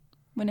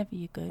Whenever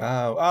you're good.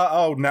 Now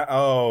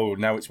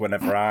it's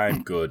whenever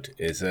I'm good,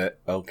 is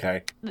it?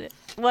 Okay.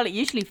 Well, it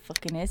usually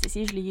fucking is. It's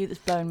usually you that's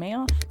blowing me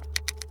off.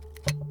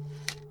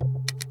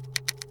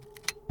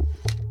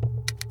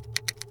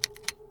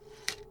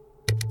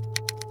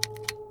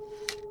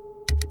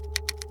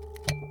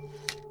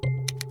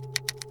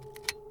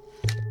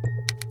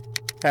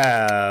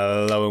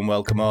 Hello and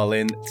welcome all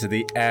in to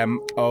the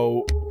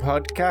MO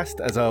podcast.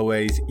 As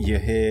always, you're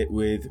here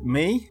with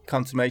me,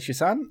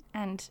 Consummation,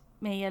 and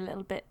me, a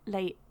little bit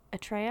late,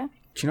 Atreya.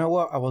 Do you know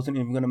what? I wasn't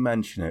even going to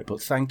mention it,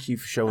 but thank you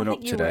for showing up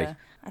today.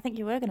 I think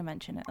you were going to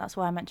mention it. That's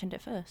why I mentioned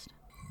it first.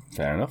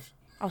 Fair enough.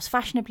 I was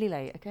fashionably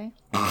late, okay?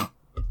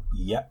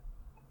 Yep.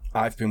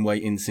 I've been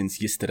waiting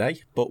since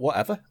yesterday, but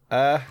whatever.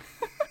 Get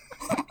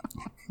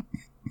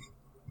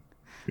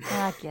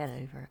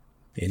over it.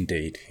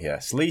 Indeed,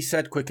 yes. Lee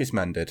said quick is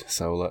mended,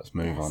 so let's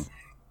move on.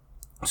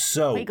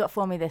 So, what you got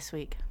for me this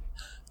week?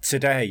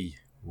 Today,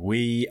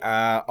 we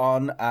are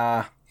on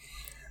our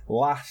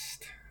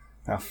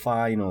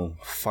final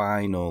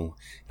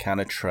can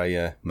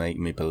Atreya make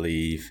me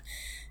believe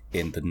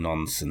in the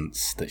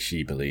nonsense that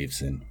she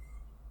believes in.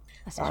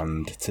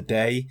 And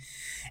today,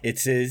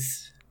 it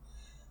is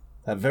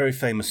a very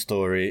famous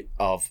story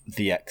of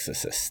the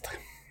Exorcist.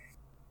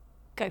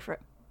 Go for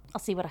it.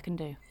 I'll see what I can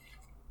do.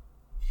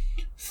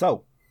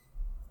 So,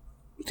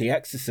 The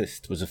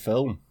Exorcist was a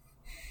film,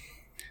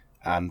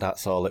 and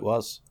that's all it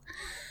was.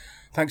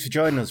 Thanks for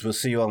joining us. We'll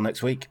see you all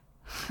next week.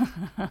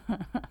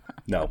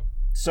 No.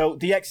 So,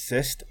 The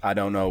Exorcist, I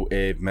don't know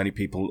if many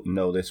people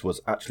know this, was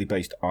actually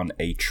based on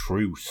a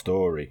true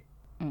story.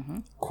 Mm-hmm.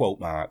 Quote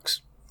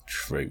marks,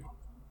 true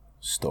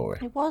story.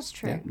 It was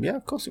true. Yeah,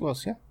 of course it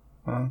was, yeah.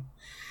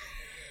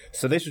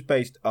 So this was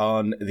based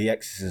on the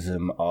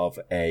exorcism of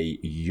a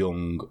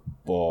young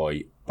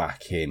boy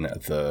back in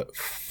the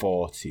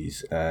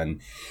 40s,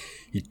 and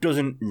he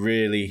doesn't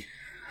really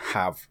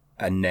have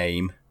a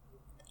name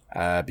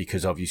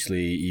because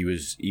obviously he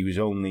was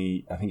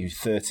only, I think he was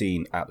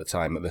 13 at the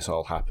time that this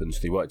all happened,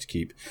 so they wanted to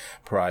keep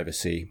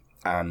privacy,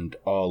 and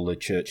all the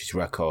church's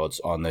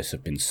records on this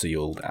have been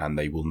sealed and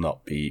they will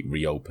not be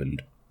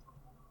reopened.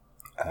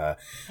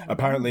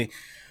 Apparently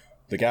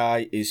the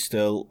guy is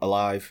still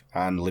alive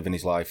and living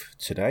his life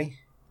today,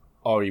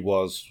 or he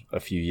was a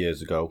few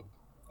years ago.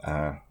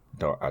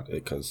 Don't add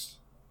it because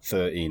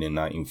 13 in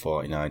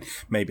 1949.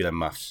 Maybe the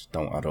maths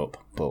don't add up,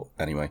 but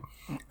anyway.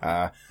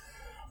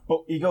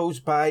 But he goes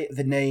by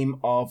the name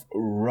of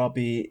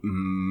Robbie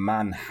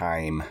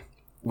Mannheim,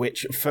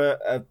 which for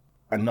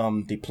a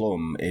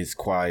non-diplom is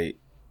quite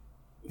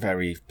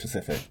very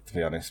specific, to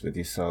be honest with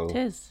you. So it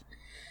is.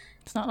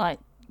 It's not like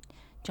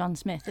John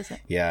Smith, is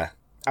it? Yeah.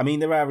 I mean,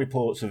 there are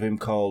reports of him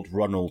called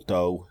Ronald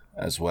Doe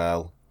as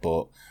well,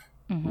 but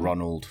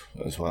Ronald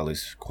as well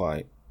is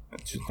quite,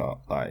 it's just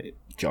not like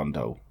John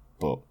Doe,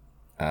 but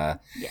yeah.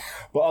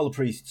 But all the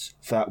priests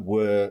that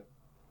were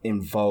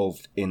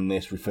involved in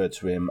this referred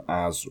to him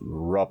as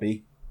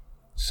Robbie,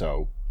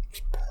 so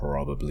it's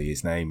probably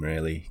his name,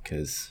 really,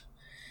 because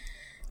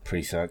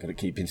priests aren't going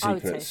to keep in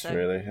secrets, so.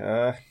 Really.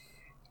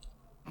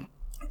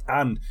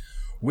 And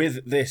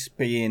with this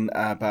being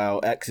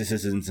about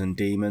exorcisms and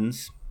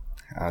demons,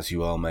 as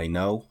you all may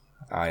know,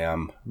 I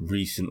am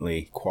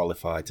recently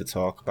qualified to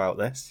talk about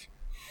this.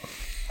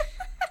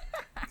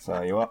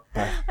 So you what?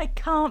 I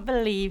can't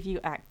believe you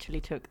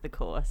actually took the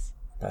course.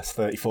 That's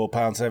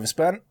 £34 ever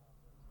spent.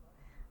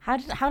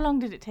 How long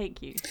did it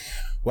take you?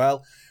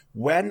 Well,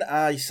 when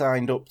I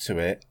signed up to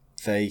it,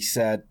 they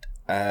said,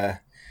 as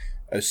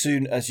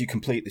soon as you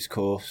complete this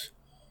course,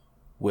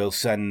 we'll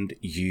send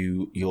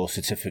you your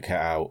certificate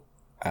out,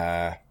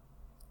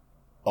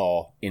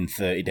 or in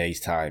 30 days'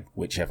 time,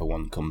 whichever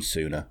one comes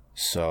sooner.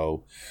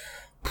 So,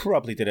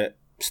 probably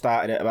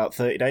started it about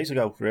 30 days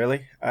ago,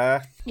 really.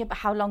 Yeah, but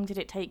how long did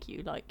it take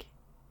you, like,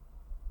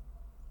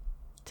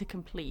 to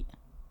complete?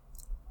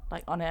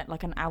 Like, on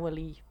an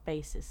hourly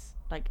basis?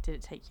 Like, did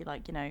it take you,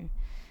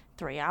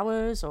 3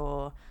 hours,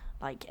 or,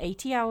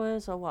 80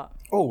 hours, or what?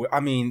 Oh, I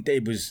mean,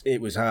 it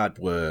was hard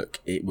work.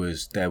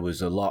 There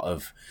was a lot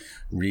of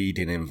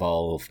reading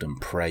involved,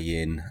 and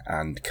praying,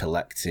 and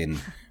collecting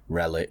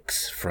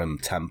relics from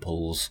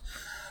temples,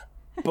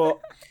 but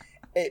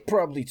it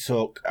probably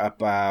took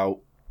about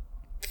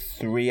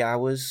 3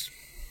 hours.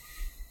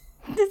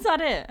 Is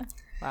that it?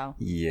 Wow.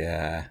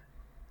 Yeah.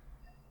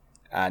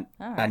 And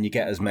you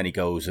get as many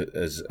goes at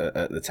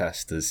the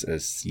test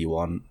as you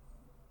want.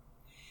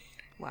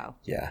 Wow.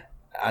 Yeah.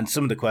 And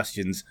some of the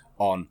questions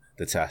on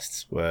the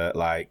tests were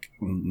like,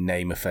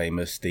 name a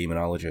famous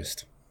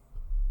demonologist.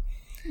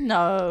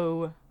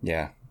 No.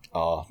 Yeah.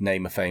 Or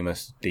name a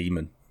famous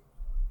demon.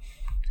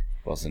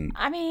 Wasn't.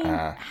 I mean,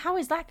 how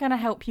is that going to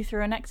help you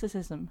through an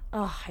exorcism?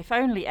 Oh, if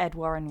only Ed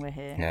Warren were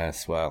here.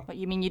 Yes, well. What,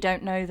 you mean you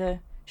don't know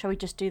shall we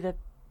just do the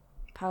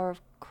power of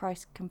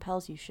Christ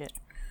compels you shit?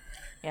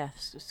 Yeah,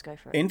 just go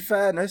for it. In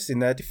fairness, in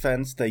their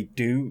defense, they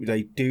do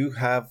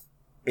have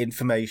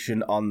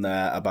information on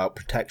there about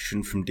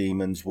protection from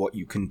demons, what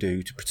you can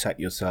do to protect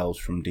yourselves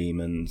from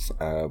demons.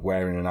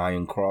 Wearing an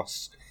iron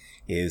cross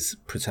is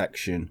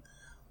protection.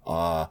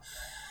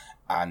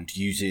 and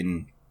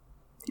using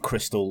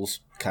crystals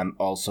can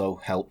also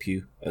help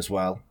you as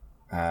well.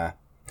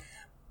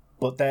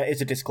 But there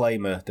is a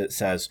disclaimer that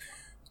says,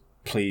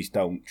 please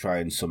don't try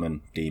and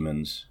summon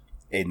demons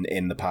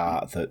in the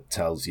part that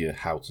tells you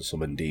how to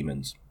summon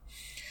demons.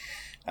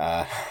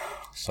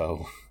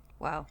 So...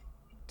 Wow.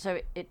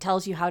 So it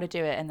tells you how to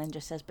do it and then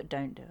just says, but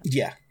don't do it.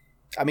 Yeah.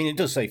 I mean, it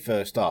does say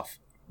first off,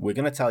 we're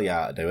going to tell you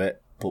how to do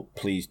it, but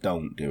please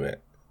don't do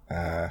it.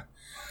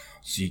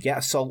 So you get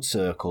a salt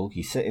circle,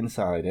 you sit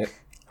inside it.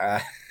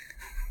 I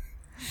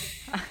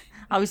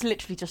was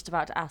literally just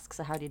about to ask,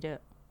 so how do you do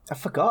it? I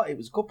forgot, it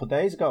was a couple of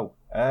days ago.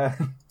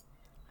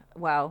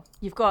 Wow.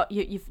 You've got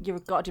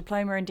a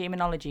diploma in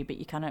demonology, but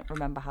you cannot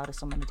remember how to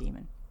summon a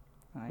demon.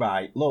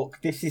 Right, look,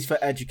 this is for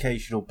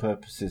educational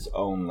purposes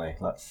only.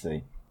 Let's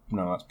see.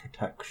 No, that's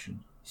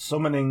protection.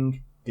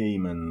 Summoning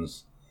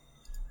demons.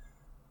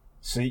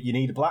 So you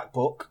need a black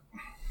book.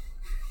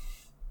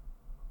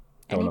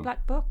 Any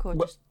black book or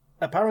just...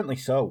 Apparently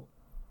so.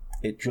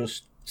 It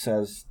just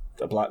says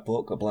a black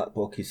book. A black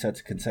book is said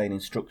to contain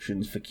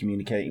instructions for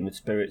communicating with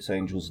spirits,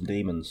 angels and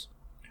demons.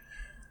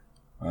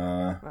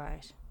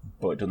 Right.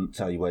 But it doesn't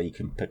tell you where you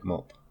can pick them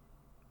up.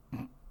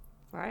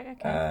 Right,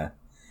 okay.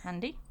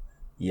 Handy.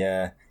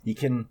 Yeah. You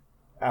can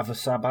have a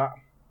sabbat,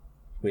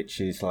 which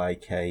is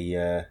like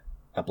a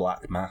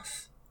black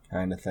mass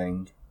kind of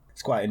thing.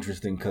 It's quite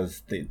interesting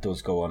because it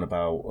does go on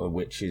about a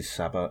witch's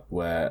sabbat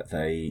where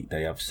they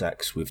have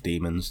sex with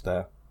demons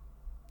there.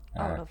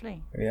 Oh,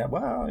 lovely. Yeah,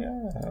 well,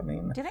 yeah, I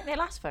mean... Do you think they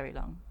last very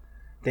long?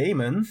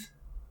 Demons?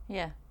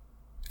 Yeah.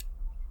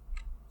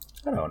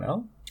 I don't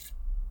know.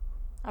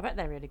 I bet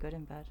they're really good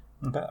in bed.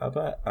 I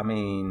bet, I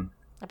mean...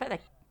 I bet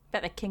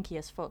they're kinky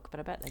as fuck, but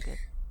I bet they're good.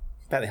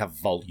 I bet they have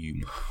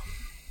volume.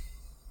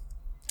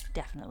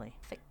 Definitely.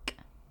 Thick.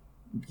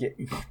 Yeah.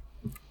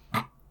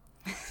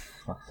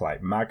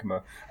 Like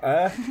magma.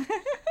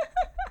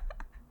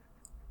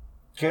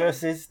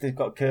 Curses, they've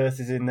got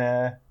curses in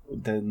there.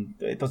 Then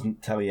it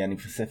doesn't tell you any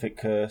specific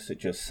curse, it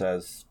just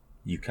says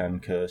you can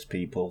curse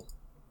people.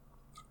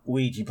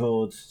 Ouija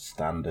boards,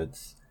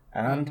 standards,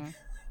 and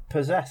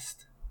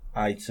possessed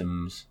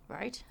items.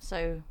 Right,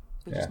 so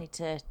we just need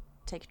to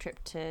take a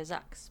trip to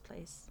Zach's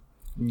place.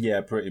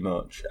 Yeah, pretty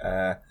much.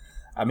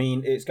 I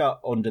mean, it's got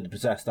under the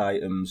possessed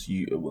items,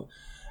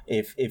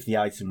 if the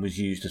item was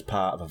used as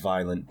part of a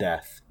violent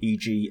death,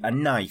 e.g. a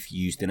knife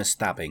used in a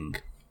stabbing.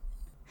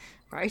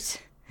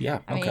 Right. Yeah,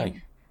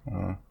 okay. I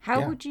mean,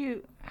 how would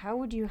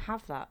you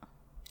have that?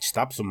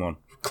 Stab someone,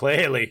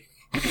 clearly.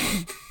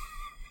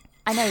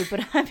 I know,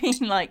 but I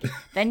mean, like,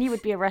 then you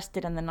would be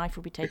arrested and the knife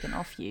would be taken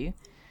off you.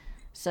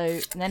 So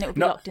then it would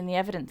be locked in the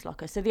evidence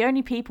locker. So the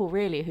only people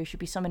really who should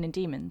be summoning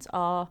demons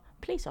are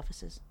police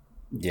officers.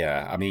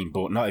 Yeah, I mean,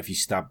 but not if you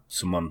stab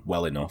someone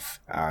well enough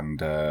and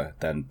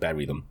then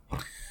bury them.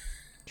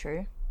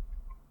 True.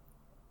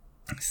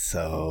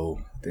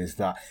 So there's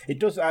that. It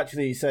does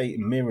actually say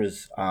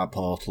mirrors are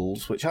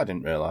portals, which I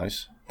didn't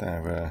realise.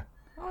 They're.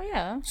 Oh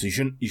yeah. So you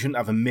shouldn't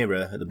have a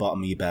mirror at the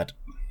bottom of your bed.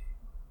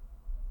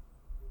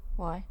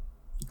 Why?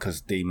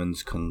 Because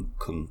demons can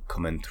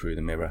come in through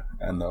the mirror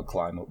and they'll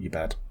climb up your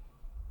bed.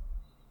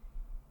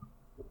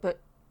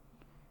 But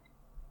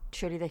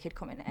surely they could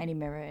come in any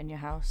mirror in your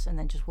house and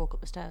then just walk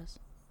up the stairs.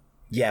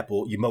 Yeah,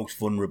 but you're most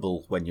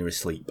vulnerable when you're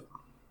asleep.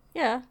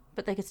 Yeah,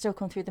 but they could still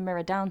come through the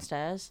mirror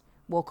downstairs,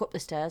 walk up the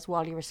stairs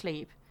while you're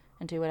asleep,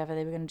 and do whatever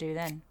they were going to do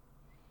then.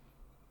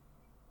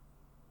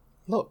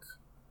 Look.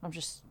 I'm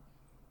just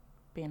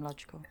being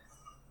logical.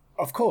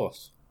 Of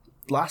course.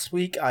 Last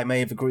week I may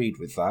have agreed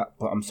with that,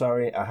 but I'm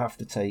sorry, I have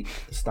to take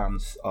the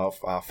stance of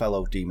our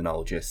fellow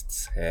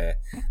demonologists here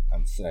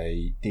and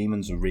say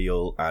demons are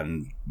real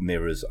and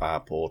mirrors are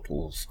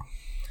portals,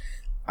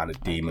 and a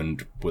demon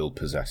will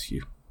possess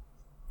you.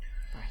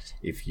 Right.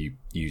 If you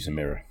use a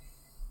mirror.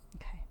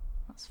 Okay,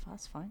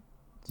 that's fine.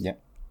 Yeah.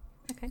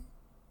 Okay,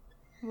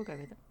 we'll go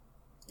with it.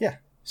 Yeah,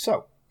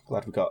 so,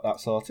 glad we got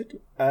that sorted.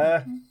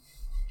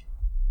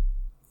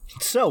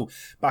 So,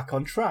 back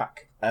on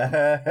track.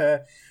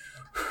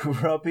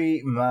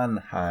 Robbie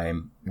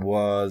Mannheim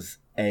was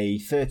a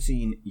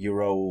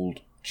 13-year-old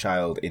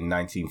child in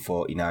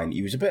 1949.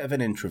 He was a bit of an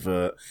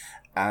introvert,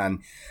 and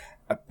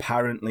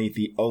apparently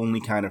the only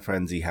kind of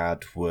friends he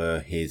had were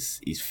his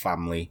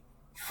family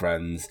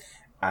friends,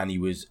 and he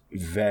was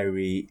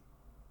very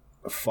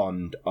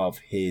fond of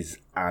his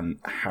Aunt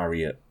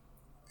Harriet.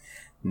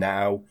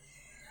 Now,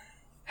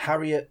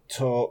 Harriet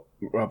taught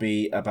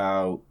Robbie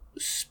about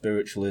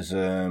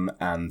spiritualism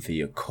and the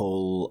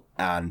occult,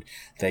 and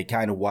they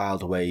kind of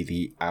whiled away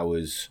the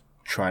hours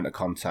trying to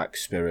contact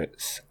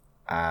spirits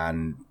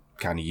and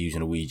kind of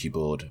using a Ouija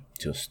board.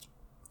 Just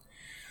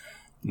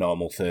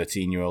normal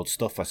 13-year-old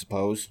stuff, I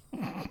suppose.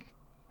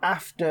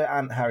 After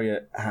Aunt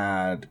Harriet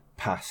had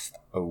passed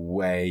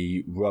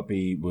away,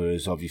 Robbie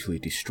was obviously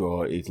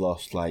distraught. He'd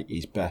lost like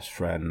his best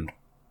friend,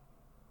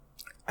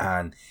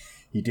 and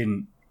he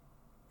didn't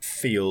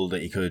feel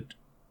that he could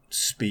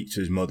speak to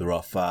his mother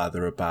or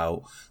father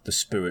about the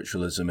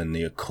spiritualism and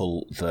the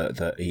occult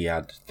that he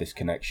had this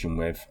connection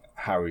with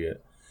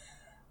Harriet.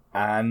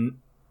 And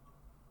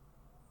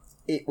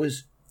it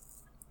was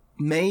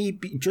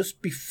maybe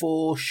just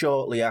before,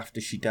 shortly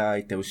after she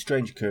died, there were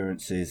strange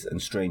occurrences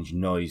and strange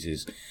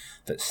noises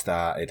that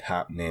started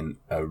happening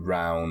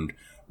around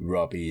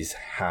Robbie's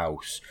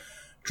house.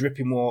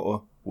 Dripping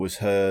water was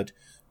heard,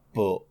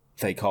 but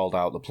they called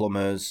out the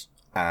plumbers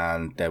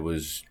and there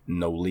was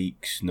no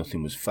leaks,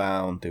 nothing was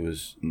found, there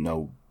was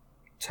no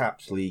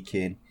taps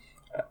leaking,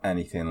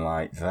 anything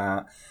like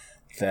that.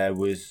 There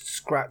was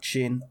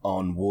scratching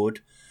on wood,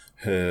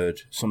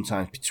 heard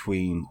sometimes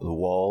between the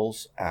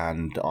walls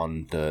and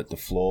on the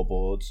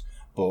floorboards,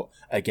 but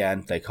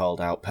again they called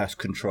out pest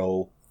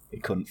control. They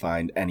couldn't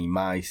find any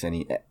mice,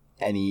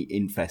 any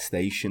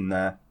infestation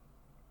there.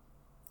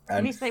 And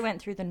at least they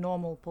went through the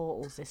normal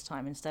portals this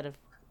time instead of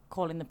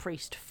calling the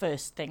priest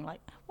first thing.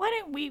 Like, why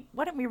don't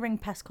we ring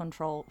pest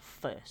control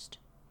first?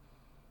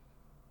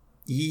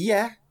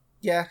 Yeah,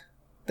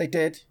 they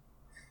did.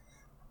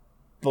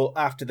 But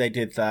after they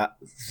did that,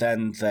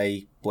 then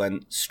they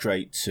went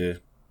straight to,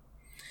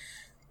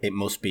 it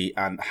must be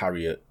Aunt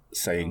Harriet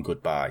saying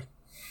goodbye,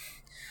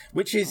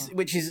 which is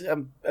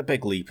a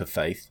big leap of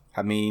faith.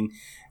 I mean,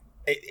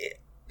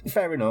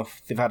 fair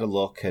enough. They've had a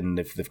look and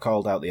they've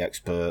called out the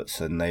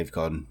experts and they've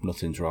gone,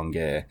 nothing's wrong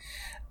here.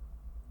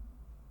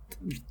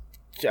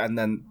 And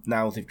then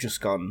now they've just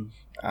gone,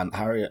 Aunt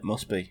Harriet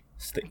must be.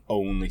 It's the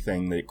only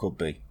thing that it could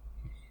be.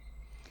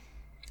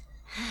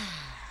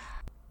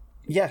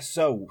 Yeah,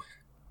 so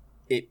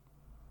it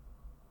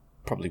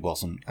probably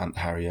wasn't Aunt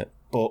Harriet,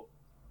 but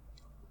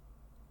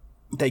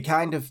they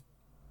kind of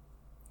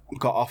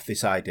got off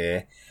this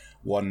idea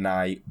one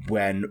night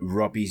when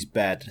Robbie's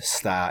bed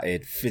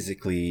started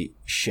physically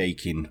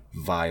shaking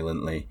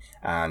violently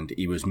and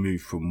he was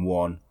moved from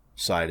one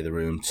side of the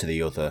room to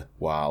the other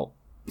while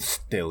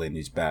still in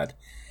his bed.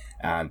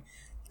 And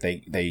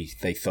they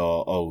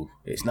thought, oh,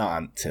 it's not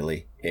Aunt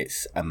Tilly,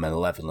 it's a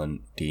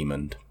malevolent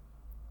demon.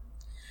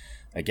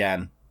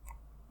 Again,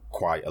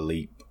 quite a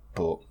leap,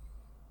 but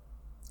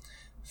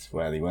that's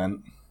where they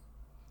went.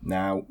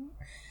 Now,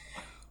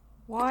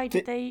 why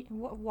did they?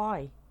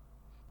 Why?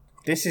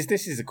 This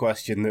is a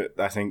question that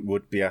I think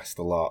would be asked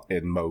a lot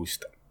in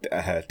most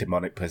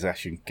demonic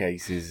possession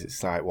cases.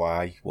 It's like,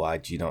 why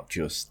do you not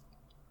just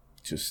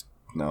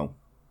no?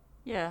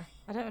 Yeah,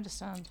 I don't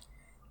understand.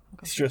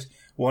 It's just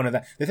one of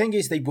that. The thing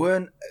is, they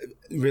weren't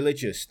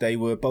religious. They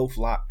were both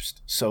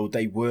lapsed, so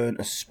they weren't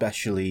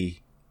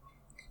especially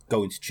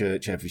going to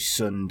church every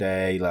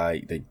Sunday.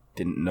 Like, they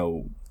didn't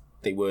know.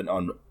 They weren't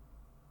on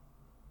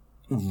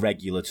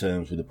regular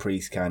terms with the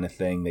priest, kind of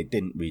thing. They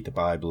didn't read the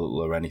Bible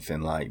or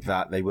anything like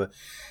that. They were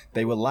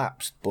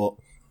lapsed, but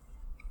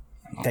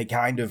they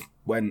kind of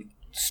went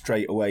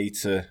straight away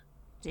to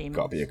Demons.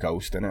 Gotta be a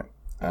ghost, innit?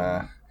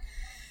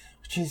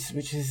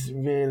 Which is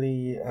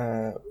really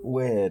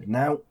weird.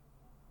 Now,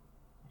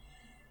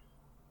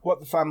 what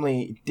the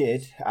family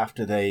did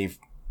after they've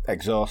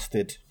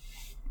exhausted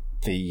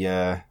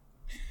the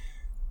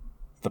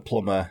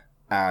plumber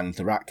and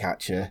the rat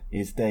catcher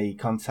is they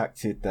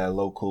contacted their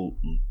local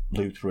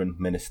Lutheran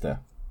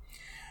minister,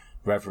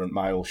 Reverend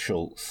Miles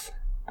Schultz,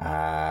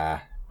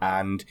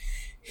 and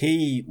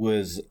he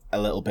was a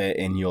little bit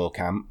in your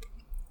camp.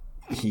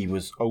 He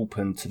was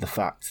open to the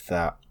fact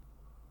that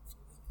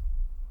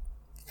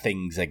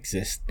things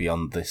exist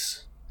beyond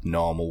this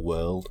normal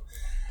world.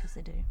 Because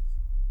they do.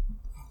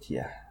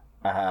 Yeah.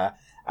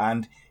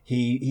 And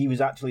he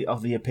was actually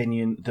of the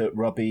opinion that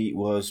Robbie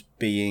was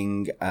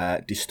being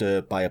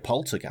disturbed by a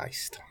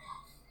poltergeist.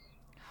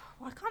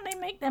 Why can't they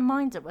make their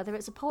minds up whether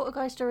it's a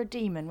poltergeist or a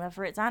demon,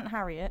 whether it's Aunt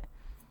Harriet?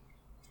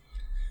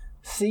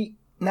 See,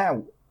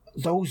 now,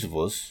 those of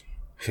us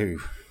who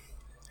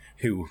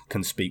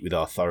can speak with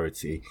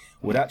authority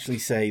would actually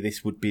say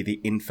this would be the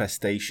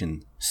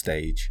infestation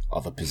stage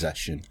of a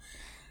possession.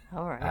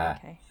 All right,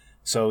 okay.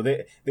 So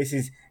this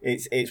is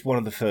it's one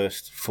of the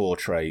first 4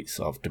 traits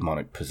of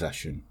demonic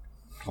possession,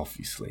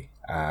 obviously,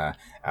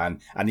 and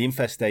the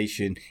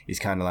infestation is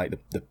kind of like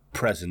the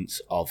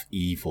presence of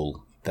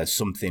evil. There's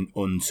something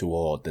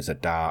untoward. There's a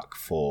dark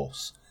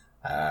force.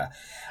 I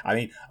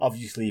mean,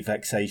 obviously,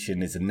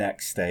 vexation is the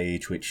next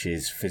stage, which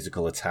is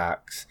physical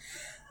attacks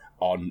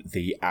on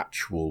the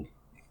actual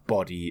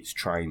body it's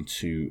trying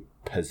to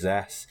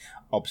possess.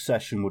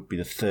 Obsession would be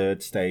the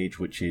 3rd stage,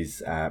 which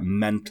is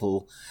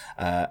mental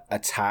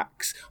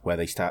attacks, where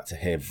they start to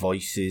hear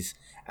voices,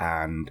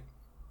 and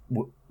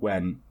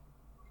when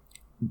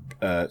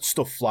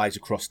stuff flies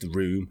across the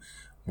room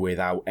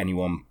without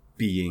anyone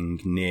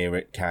being near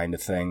it, kind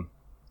of thing.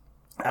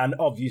 And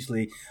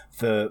obviously,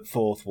 the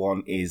 4th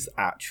one is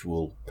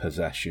actual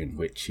possession,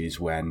 which is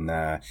when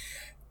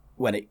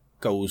it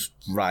goes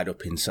right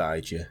up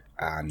inside you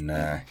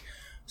and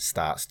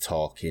starts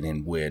talking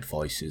in weird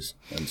voices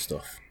and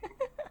stuff.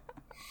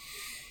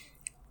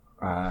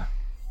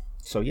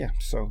 So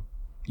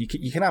you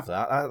can have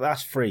that.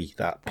 That's free.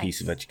 That Thanks.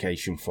 Piece of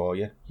education for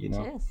you. You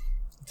know, it is.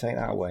 Take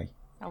that away.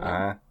 I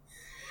will.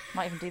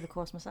 Might even do the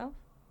course myself.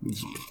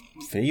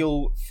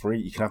 Feel free.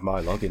 You can have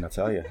my login, I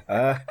tell you.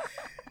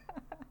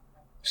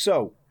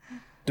 So,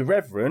 the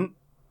Reverend,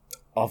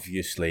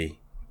 obviously,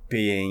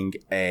 being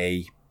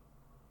a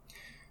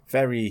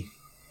very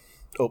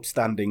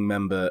upstanding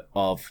member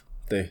of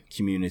the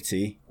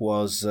community,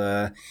 was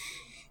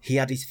he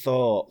had his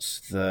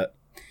thoughts that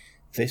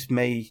this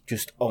may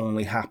just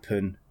only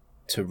happen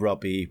to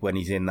Robbie when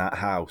he's in that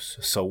house.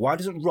 So why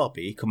doesn't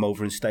Robbie come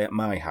over and stay at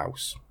my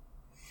house?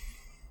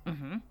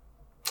 Mm-hmm.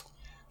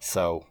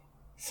 So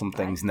some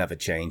things never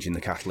change in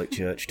the Catholic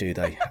Church, do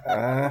they?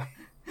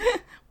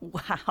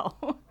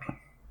 Wow.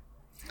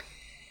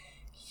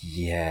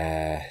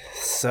 Yeah.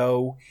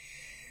 So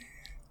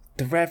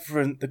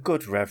the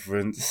good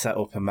reverend, set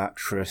up a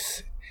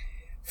mattress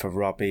for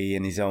Robbie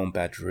in his own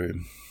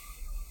bedroom.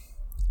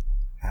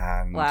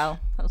 And Wow,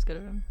 that was good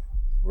of him.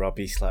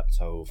 Robbie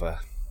slept over.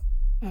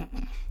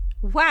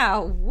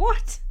 Wow,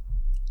 what?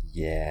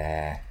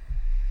 Yeah.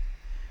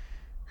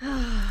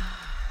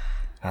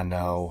 I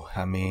know.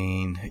 I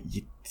mean,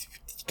 you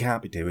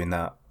can't be doing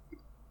that.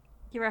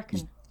 You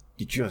reckon?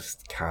 You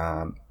just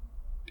can't.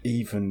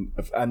 Even,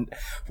 and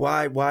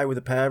why were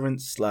the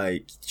parents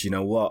like, do you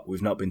know what,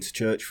 we've not been to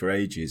church for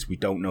ages, we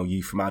don't know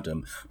you from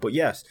Adam, but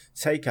yes,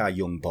 take our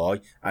young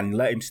boy and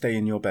let him stay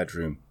in your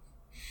bedroom.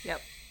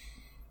 Yep.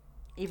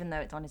 Even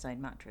though it's on his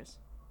own mattress.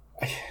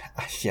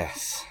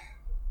 Yes.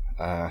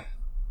 I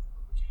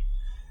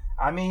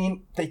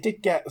mean, they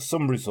did get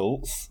some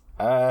results.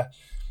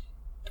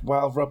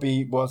 While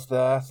Robbie was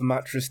there, the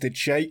mattress did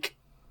shake.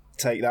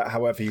 Take that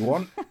however you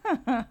want.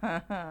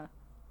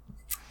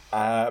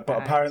 But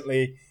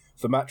apparently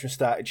the mattress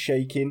started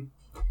shaking.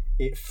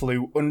 It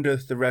flew under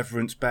the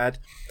reverend's bed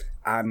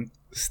and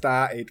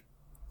started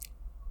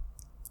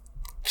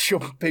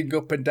jumping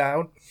up and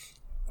down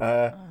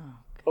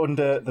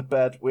under the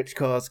bed, which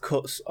caused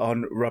cuts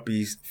on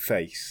Robbie's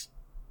face.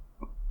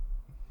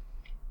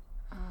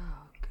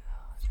 Oh,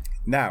 God.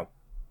 Now,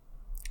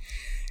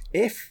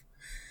 if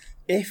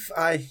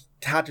I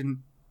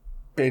hadn't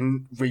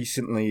been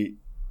recently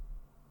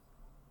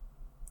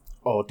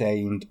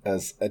ordained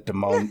as a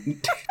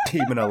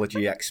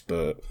demonology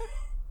expert,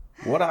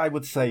 what I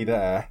would say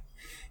there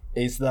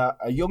is that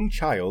a young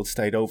child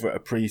stayed over at a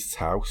priest's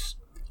house.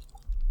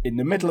 In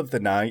the middle of the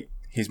night,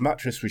 his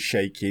mattress was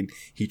shaking.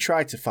 He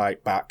tried to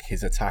fight back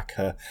his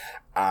attacker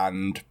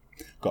and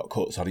got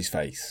cuts on his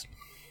face.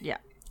 Yeah.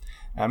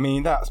 I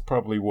mean, that's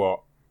probably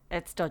what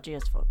It's dodgy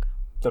as fuck.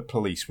 the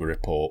police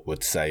report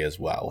would say as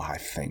well, I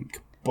think.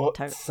 But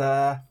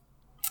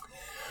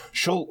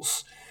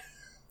Schultz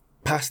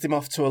passed him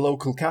off to a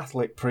local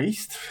Catholic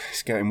priest.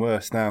 It's getting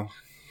worse now.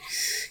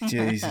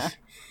 Jesus.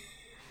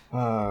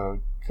 Oh,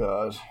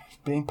 God.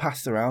 Being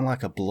passed around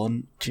like a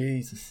blunt.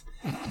 Jesus.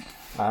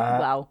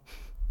 Wow.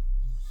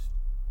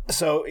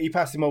 So he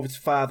passed him over to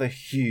Father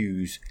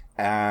Hughes,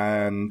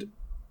 and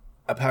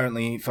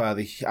apparently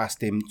Father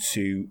asked him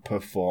to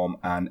perform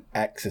an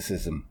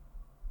exorcism.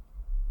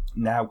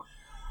 Now,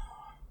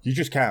 you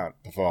just can't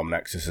perform an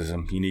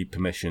exorcism. You need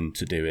permission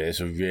to do it. It's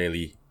a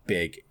really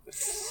big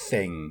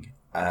thing.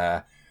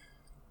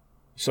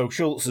 So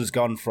Schultz has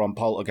gone from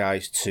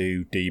poltergeist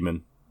to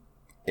demon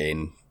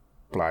in,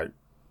 like,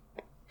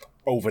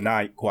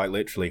 overnight, quite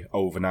literally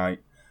overnight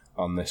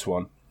on this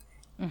one.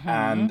 Mm-hmm.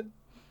 And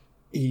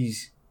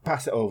he's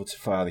passed it over to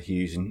Father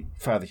Hughes, and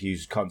Father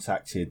Hughes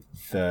contacted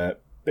the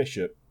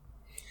bishop.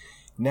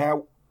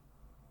 Now,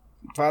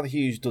 Father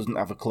Hughes doesn't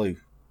have a clue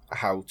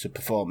how to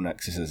perform an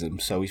exorcism,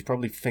 so he's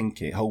probably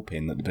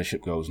hoping that the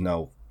bishop goes,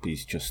 no,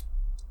 he's just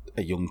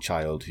a young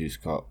child who's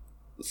got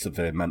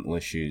severe mental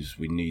issues.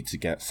 We need to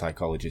get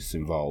psychologists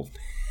involved.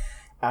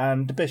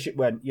 And the bishop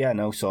went, yeah,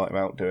 no, sort him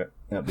out, do it.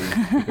 That'd be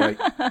great.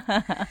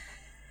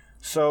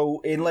 So,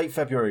 in late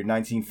February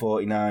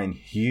 1949,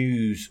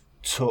 Hughes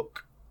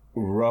checked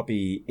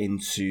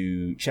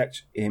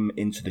him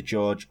into the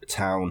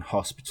Georgetown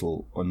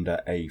Hospital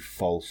under a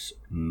false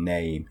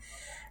name.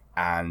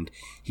 And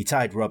he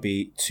tied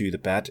Robbie to the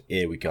bed.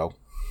 Here we go.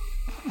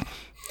 It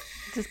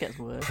just gets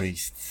worse.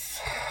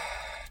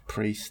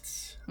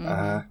 Priests.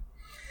 Mm-hmm.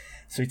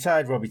 So he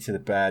tied Robbie to the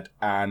bed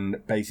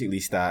and basically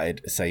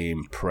started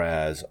saying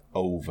prayers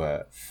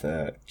over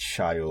the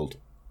child.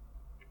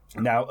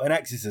 Now, an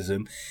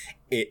exorcism,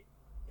 it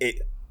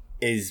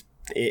is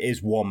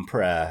one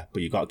prayer,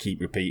 but you've got to keep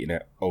repeating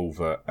it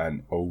over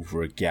and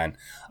over again.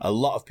 A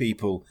lot of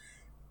people,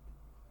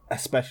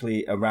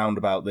 especially around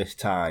about this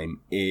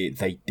time,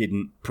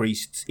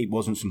 priests, it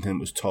wasn't something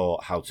that was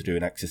taught how to do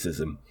an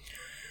exorcism,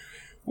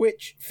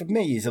 which for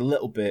me is a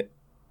little bit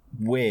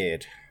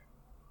weird,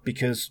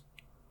 because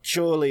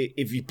surely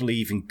if you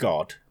believe in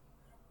God,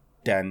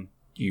 then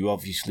you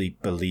obviously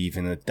believe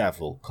in the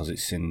devil because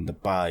it's in the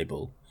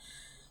Bible,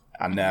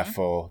 and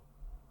therefore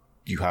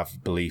you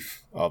have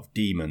belief of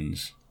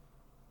demons.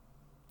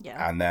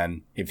 Yeah. And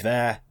then if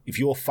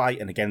you're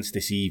fighting against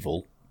this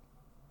evil,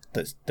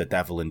 that's the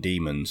devil and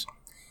demons,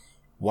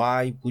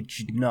 why would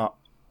you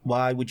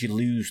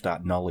lose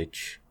that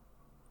knowledge?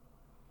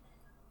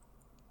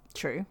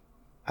 True.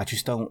 I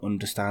just don't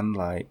understand,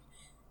 like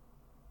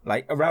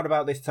around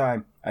about this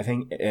time, I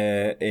think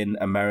in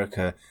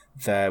America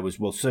there was,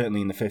 well,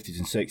 certainly in the 50s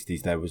and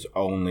 60s, there was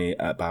only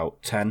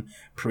about 10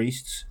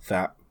 priests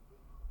that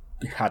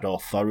had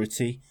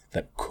authority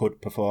that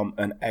could perform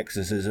an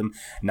exorcism.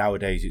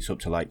 Nowadays, it's up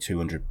to like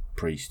 200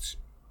 priests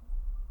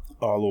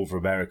all over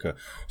America.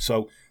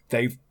 So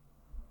they've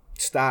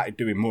started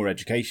doing more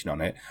education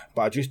on it,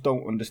 but I just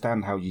don't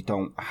understand how you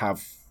don't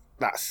have...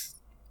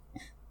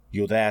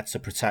 You're there to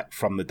protect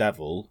from the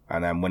devil,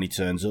 and then when he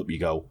turns up, you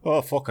go,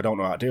 oh, fuck, I don't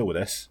know how to deal with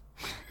this.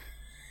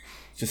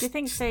 Do you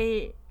think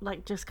they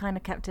like just kind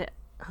of kept it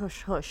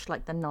hush hush,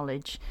 like the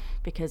knowledge,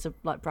 because of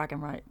like bragging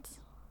rights?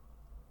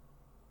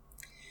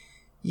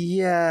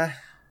 Yeah,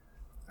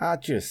 I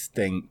just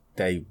think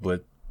they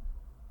were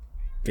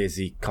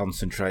busy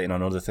concentrating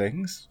on other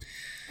things.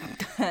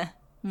 Or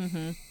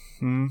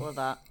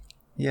that.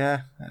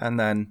 Yeah, and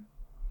then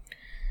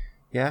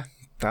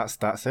that's it.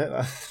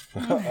 That's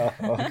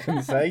all I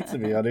can say, to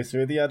be honest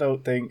with you. I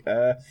don't think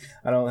a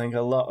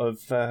lot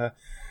of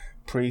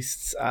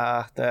priests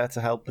are there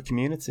to help the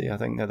community. I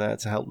think they're there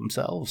to help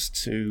themselves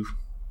to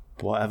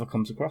whatever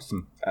comes across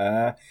them.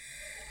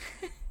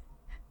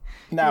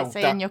 Now,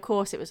 say in your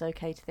course it was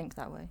okay to think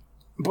that way.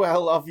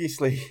 Well,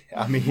 obviously,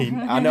 I mean,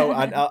 I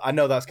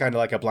know that's kind of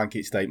like a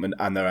blanket statement,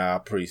 and there are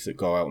priests that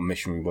go out on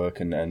missionary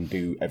work and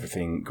do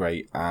everything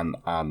great and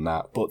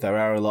that, but there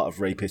are a lot of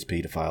rapist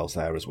paedophiles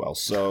there as well.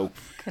 So,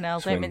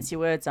 don't mince your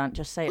words, Aunt.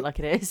 Just say it like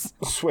it is.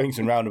 Swings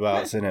and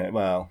roundabouts, innit?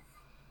 Well,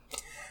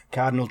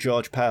 Cardinal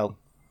George Pell.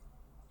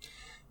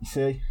 You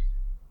see,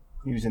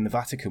 he was in the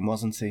Vatican,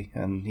 wasn't he?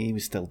 And he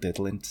was still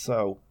diddling.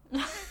 So,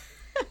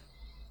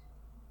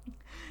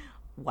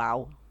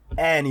 wow.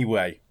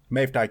 Anyway. May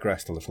have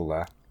digressed a little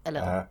there. A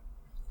little.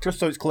 Just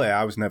so it's clear,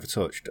 I was never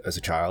touched as a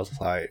child.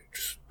 Like,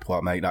 just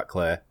want to make that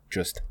clear.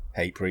 Just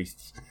hate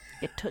priests.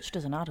 You're touched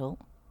as an adult.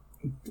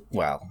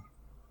 Well,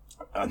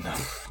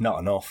 not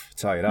enough, I'll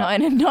tell you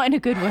that. Not in a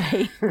good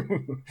way.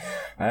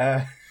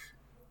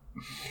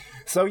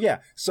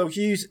 So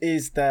Hughes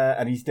is there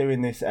and he's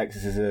doing this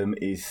exorcism,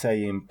 he's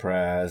saying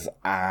prayers,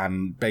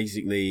 and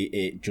basically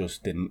it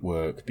just didn't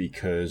work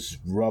because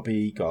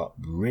Robbie got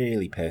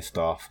really pissed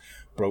off,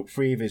 broke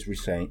free of his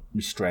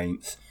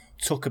restraints,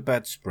 took a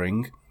bed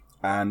spring,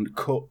 and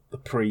cut the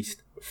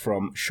priest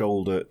from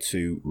shoulder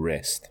to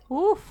wrist.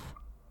 Oof.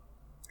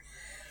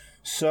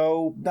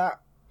 So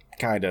that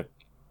kind of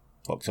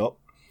fucked up.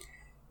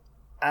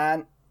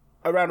 And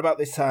around about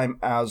this time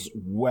as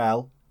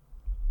well,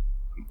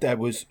 there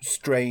was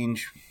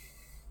strange,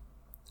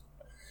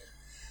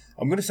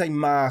 I'm going to say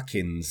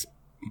markings,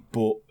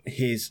 but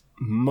his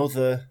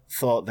mother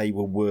thought they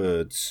were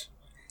words.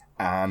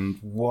 And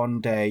one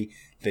day,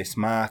 this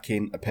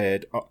marking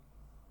appeared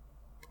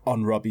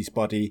on Robbie's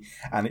body,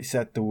 and it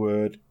said the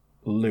word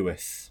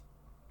Lewis.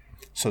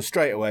 So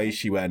straight away,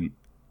 she went,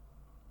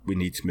 we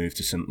need to move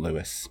to St.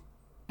 Louis.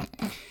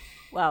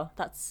 Wow,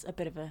 that's a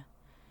bit of a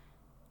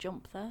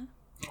jump there.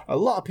 A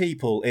lot of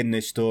people in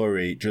this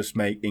story just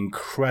make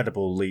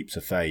incredible leaps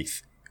of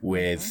faith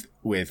with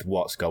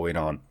what's going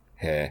on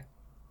here.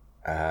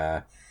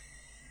 I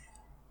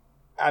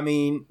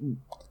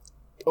mean,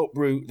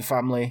 uproot the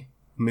family,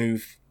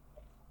 move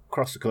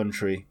across the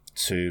country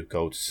to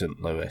go to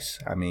St. Louis.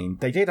 I mean,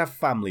 they did have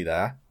family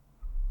there,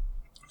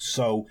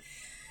 so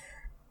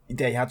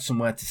they had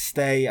somewhere to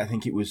stay. I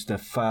think it was their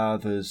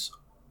father's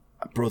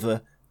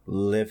brother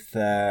lived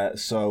there.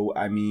 So,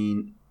 I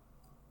mean,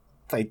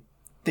 they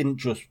didn't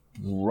just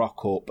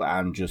rock up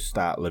and just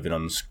start living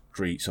on the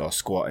streets or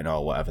squatting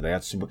or whatever. They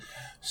had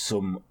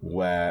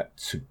somewhere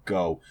to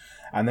go.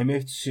 And they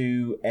moved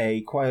to a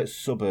quiet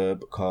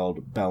suburb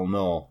called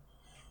Belnor,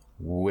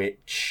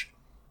 which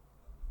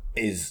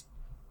is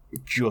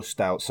just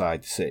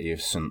outside the city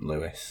of St.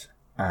 Louis.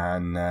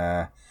 And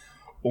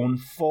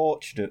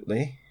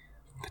unfortunately,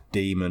 the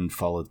demon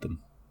followed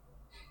them.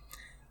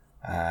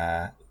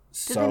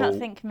 Did they not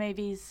think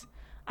maybe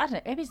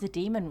the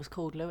demon was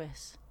called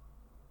Lewis?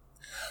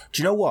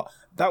 Do you know what?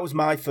 That was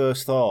my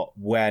first thought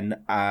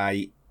when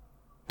I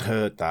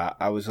heard that.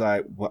 I was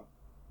like, "What?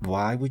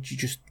 Why would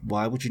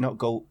you not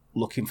go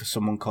looking for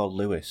someone called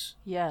Lewis?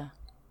 Yeah.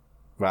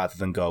 Rather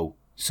than go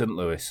St.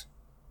 Louis.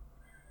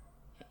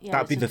 Yeah,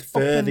 that'd be the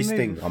furthest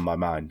thing on my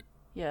mind.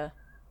 Yeah.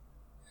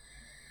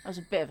 That was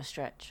a bit of a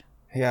stretch.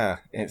 Yeah,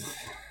 it's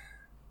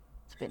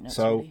a bit nuts.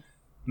 So really.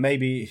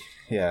 Maybe,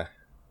 yeah.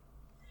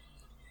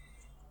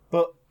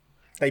 But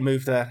they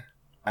moved there.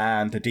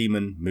 And the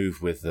demon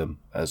moved with them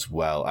as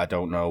well. I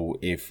don't know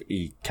if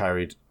he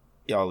carried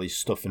all his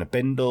stuff in a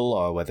bindle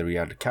or whether he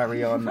had to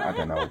carry on. I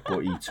don't know,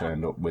 but he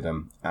turned up with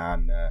them.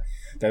 And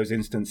there was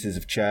instances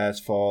of chairs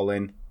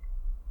falling.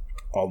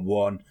 On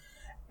one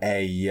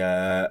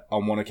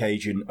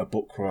occasion, a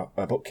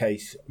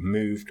bookcase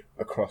moved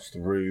across the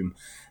room,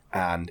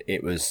 and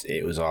it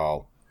was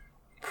all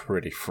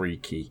pretty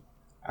freaky.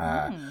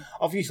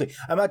 Obviously,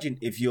 imagine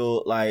if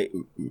you're like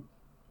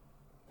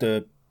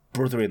the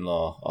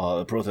brother-in-law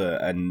or a brother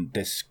and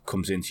this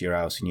comes into your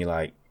house and you're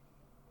like,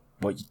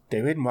 what are you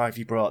doing? Why have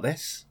you brought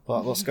this?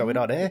 What's going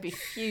on here? You'd be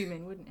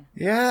fuming, wouldn't you?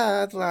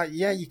 Yeah, I'd like,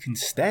 yeah, you can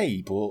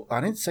stay, but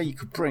I didn't say you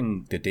could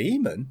bring the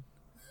demon.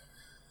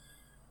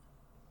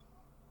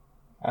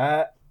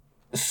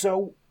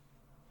 So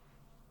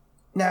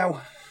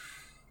now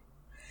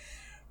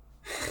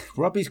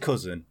Robbie's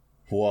cousin,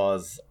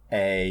 was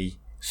a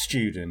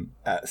student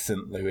at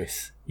St.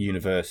 Louis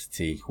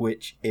University,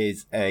 which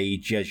is a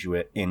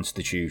Jesuit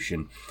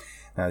institution.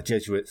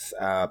 Jesuits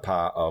are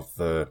part of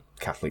the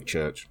Catholic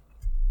Church.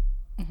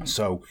 Mm-hmm.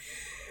 So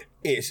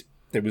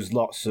there was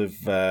lots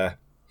of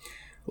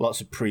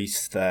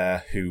priests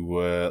there who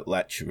were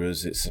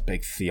lecturers. It's a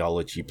big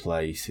theology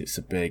place. It's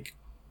a big,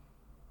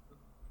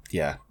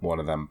 one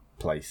of them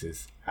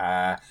places.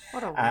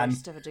 What a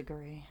waste of a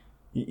degree.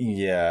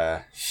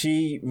 Yeah.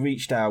 She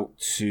reached out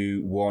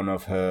to one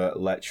of her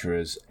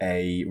lecturers,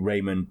 a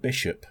Raymond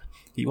Bishop.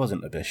 He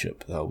wasn't a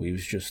bishop, though. He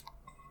was just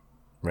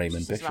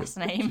Raymond Bishop. His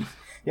last name.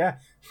 Yeah,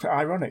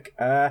 ironic.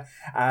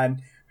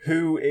 And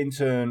who in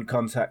turn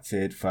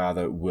contacted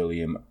Father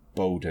William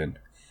Bowden.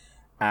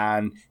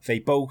 And they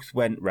both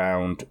went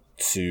round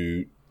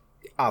to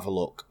have a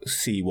look,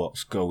 see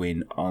what's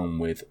going on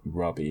with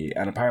Robbie.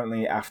 And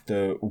apparently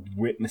after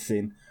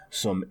witnessing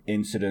some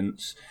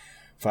incidents,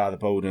 Father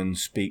Bowden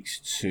speaks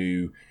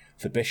to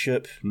the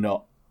bishop,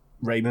 not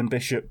Raymond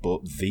Bishop,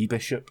 but the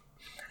bishop,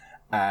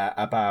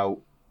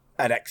 about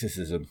an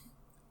exorcism.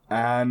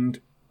 And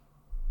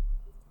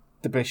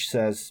the bishop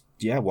says,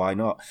 yeah, why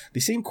not? They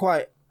seem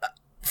quite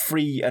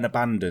free and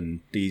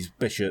abandoned, these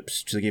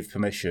bishops, to give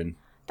permission.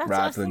 That's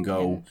rather than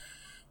go,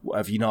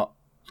 have you not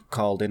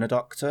called in a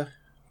doctor?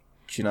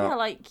 Do you know? Yeah,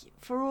 like,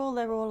 for all,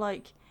 they're all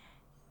like,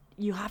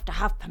 you have to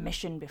have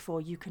permission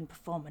before you can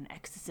perform an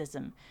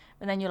exorcism.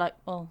 And then you're like,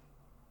 well,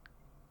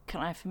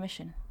 can I have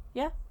permission?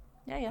 Yeah.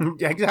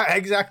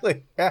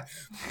 Exactly. Yeah.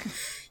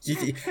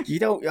 you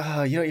don't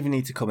even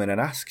need to come in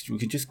and ask. We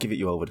can just give it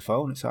you over the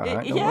phone. It's all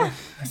right. Don't worry.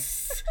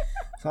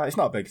 It's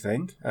not a big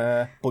thing.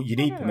 But you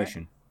need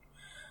permission.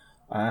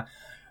 Right.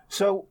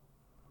 So,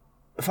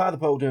 Father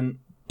Bowden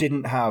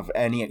didn't have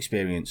any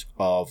experience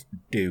of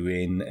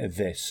doing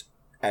this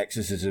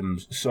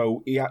exorcisms,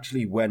 so he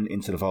actually went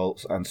into the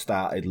vaults and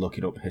started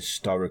looking up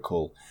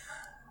historical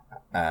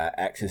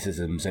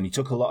exorcisms, and he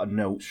took a lot of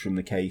notes from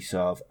the case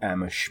of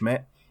Emma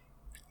Schmidt,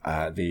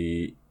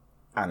 the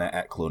Anna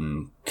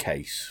Eklund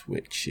case,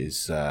 which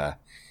is an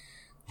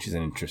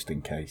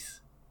interesting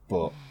case,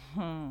 but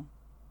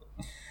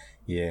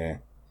yeah,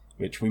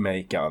 which we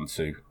may get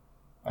onto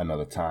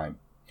another time.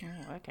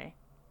 Oh, okay.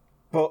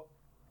 But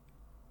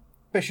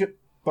Bishop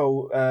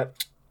I'm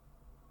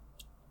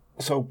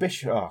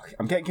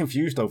getting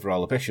confused over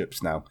all the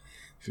bishops now.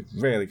 It's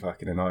really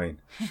fucking annoying.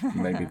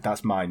 Maybe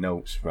that's my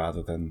notes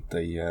rather than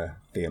the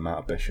amount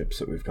of bishops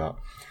that we've got.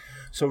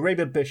 So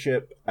Raymond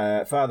Bishop,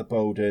 Father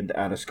Bowden,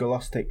 and a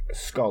scholastic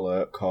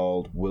scholar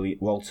called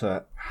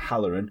Walter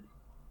Halloran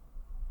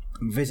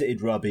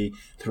visited Robbie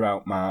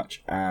throughout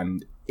March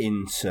and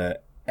into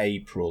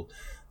April.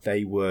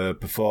 They were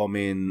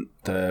performing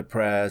the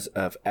prayers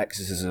of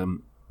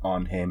exorcism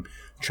on him,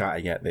 try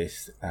to get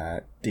this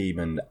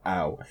demon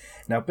out.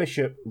 Now,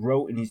 Bishop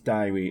wrote in his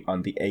diary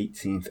on the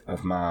 18th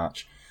of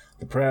March,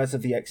 the prayers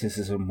of the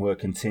exorcism were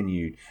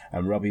continued,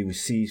 and Robbie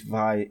was seized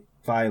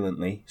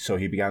violently, so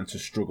he began to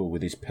struggle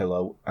with his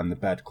pillow and the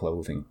bed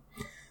clothing.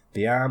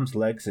 The arms,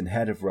 legs, and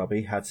head of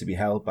Robbie had to be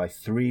held by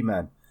 3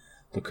 men.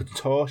 The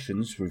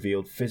contortions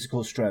revealed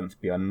physical strength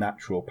beyond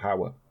natural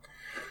power.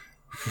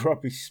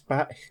 Robbie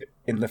spat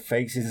in the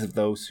faces of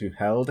those who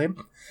held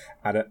him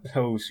and at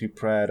those who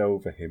prayed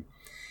over him.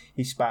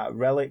 He spat at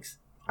relics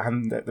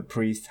and at the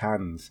priest's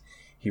hands.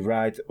 He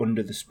writhed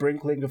under the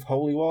sprinkling of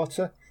holy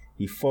water.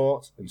 He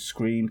fought and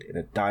screamed in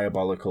a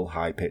diabolical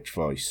high-pitched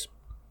voice.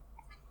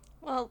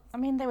 Well, I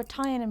mean, they were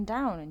tying him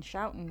down and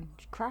shouting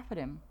crap at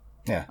him.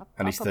 Yeah,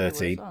 and he's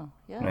 13. Well.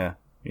 Yeah,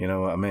 you know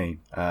what I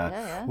mean?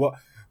 Yeah.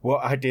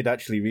 What I did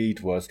actually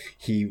read was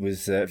he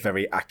was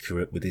very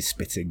accurate with his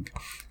spitting.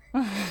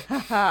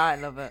 I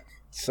love it.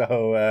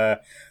 So,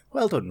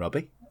 well done,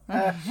 Robbie.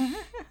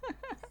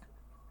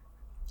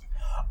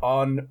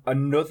 On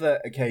another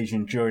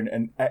occasion during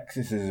an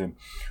exorcism,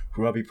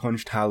 Robbie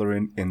punched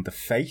Halloran in the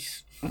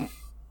face.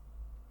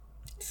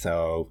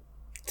 So,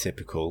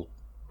 typical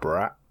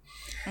brat.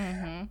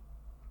 Mm-hmm.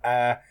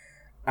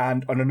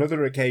 And on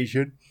another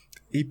occasion,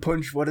 he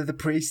punched one of the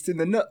priests in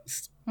the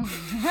nuts.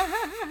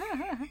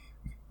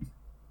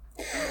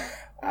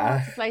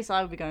 That's the place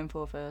I would be going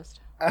for first.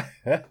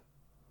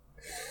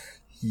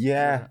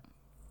 Yeah,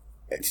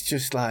 it's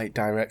just like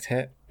direct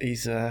hit.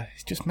 He's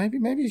just maybe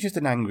he's just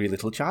an angry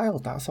little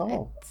child. That's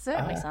all. It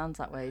certainly sounds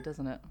that way,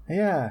 doesn't it?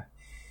 Yeah.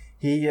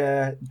 He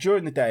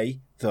during the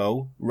day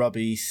though,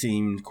 Robbie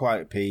seemed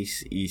quite at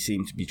peace. He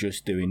seemed to be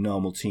just doing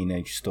normal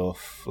teenage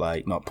stuff,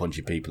 like not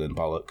punching people in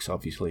bollocks,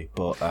 obviously,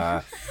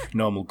 but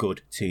normal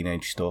good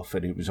teenage stuff.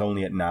 And it was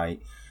only at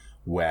night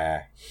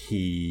where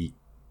he'd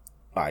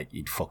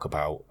fuck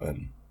about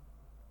and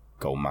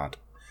go mad.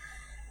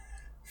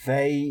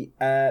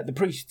 The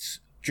priests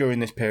during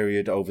this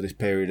period, over this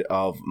period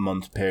of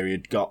month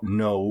period, got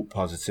no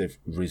positive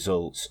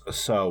results.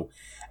 So,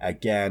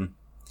 again,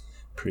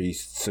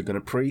 priests are going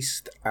to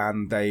priest,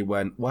 and they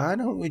went, why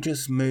don't we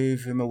just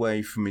move him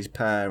away from his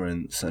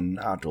parents and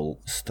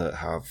adults that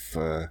have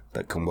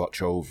that can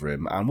watch over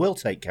him, and we'll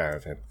take care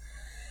of him.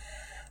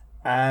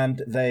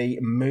 And they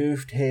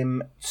moved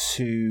him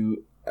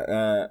to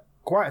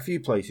quite a few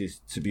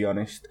places, to be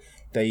honest.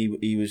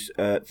 He was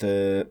at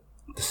the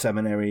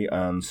seminary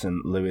on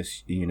St.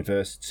 Louis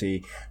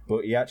University,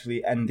 but he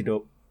actually ended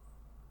up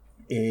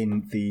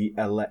in the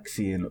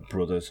Alexian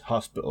Brothers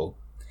Hospital.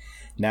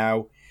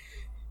 Now,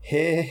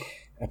 here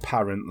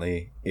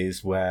apparently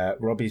is where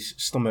Robbie's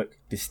stomach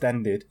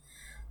distended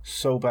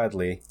so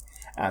badly,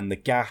 and the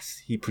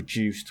gas he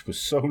produced was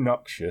so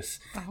noxious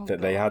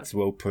that they had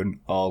to open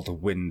all the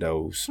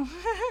windows.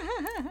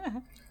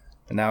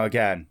 And now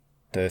again,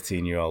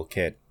 13-year-old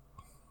kid.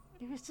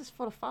 He was just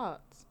full of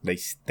farts. They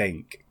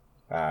stink.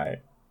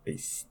 They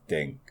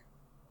stink.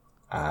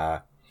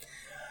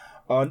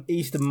 On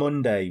Easter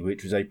Monday,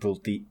 which was April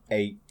the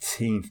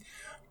 18th,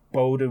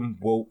 Bowden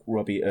woke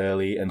Robbie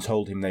early and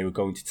told him they were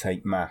going to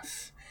take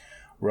Mass.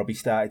 Robbie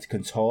started to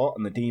contort,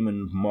 and the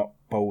demon mocked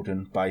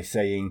Bowden by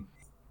saying,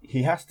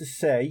 "He has to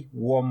say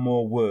one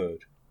more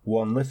word,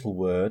 one little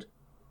word,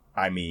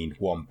 I mean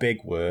one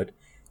big word.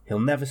 He'll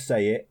never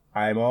say it.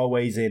 I am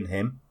always in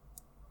him."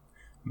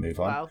 Move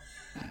on. Wow.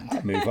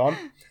 Move on.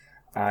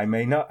 "I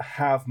may not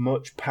have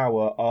much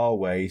power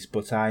always,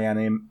 but I am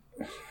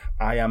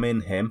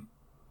in him."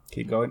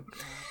 Keep going.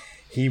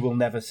 "He will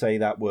never say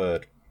that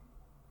word."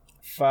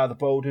 Father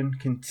Bowden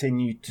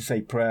continued to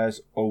say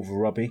prayers over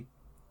Robbie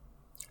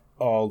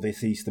all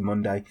this Easter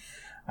Monday,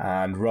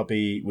 and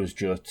Robbie was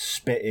just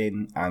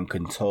spitting and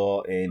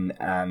contorting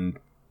and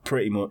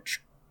pretty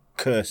much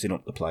cursing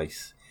up the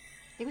place.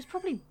 He was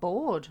probably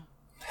bored.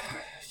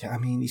 I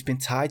mean, he's been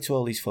tied to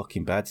all these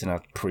fucking beds and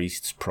had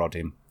priests prod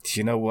him. Do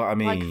you know what I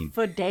mean? Like,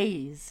 for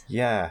days.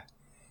 Yeah.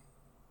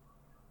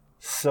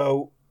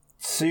 So,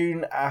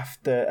 soon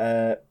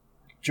after,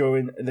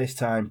 during this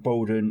time,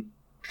 Bowden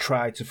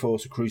tried to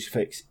force a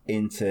crucifix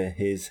into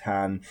his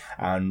hand,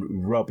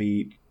 and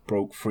Robbie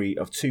broke free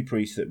of two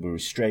priests that were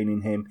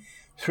restraining him,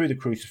 threw the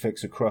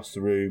crucifix across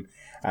the room,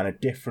 and a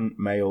different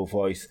male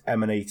voice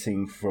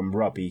emanating from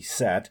Robbie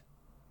said,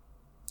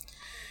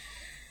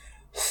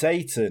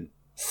 "Satan,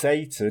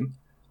 Satan,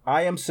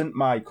 I am St.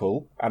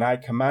 Michael, and I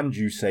command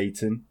you,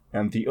 Satan,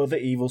 and the other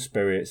evil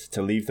spirits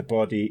to leave the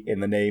body in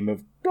the name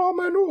of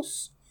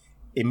Dominus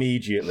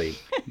immediately.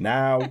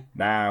 Now,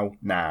 now,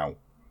 now."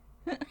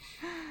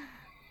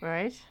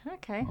 Right,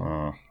 okay.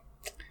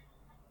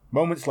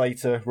 Moments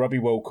later, Robbie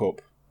woke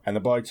up, and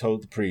the boy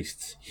told the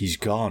priests he's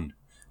gone,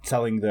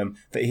 telling them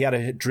that he had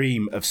a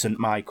dream of St.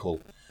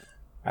 Michael,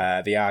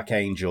 the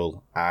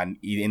archangel, and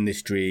in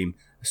this dream,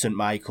 St.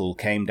 Michael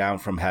came down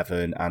from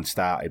heaven and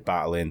started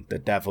battling the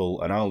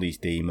devil and all these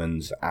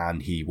demons,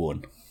 and he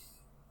won.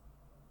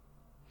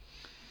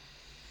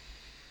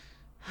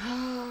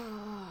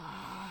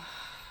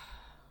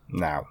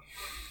 Now.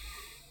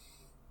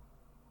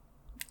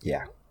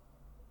 Yeah.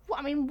 Well,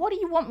 I mean, what do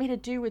you want me to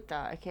do with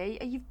that,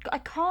 okay? I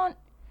can't...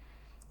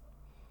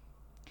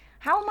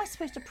 How am I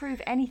supposed to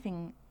prove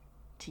anything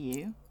to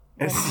you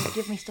when you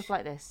give me stuff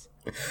like this?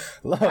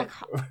 Look,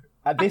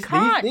 these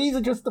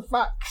are just the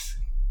facts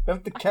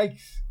of the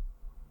case.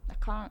 I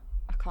can't.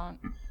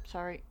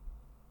 Sorry.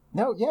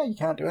 No, yeah, you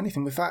can't do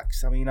anything with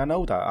facts. I mean, I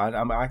know that.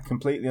 I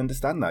completely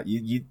understand that.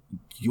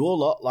 Your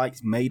lot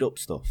likes made up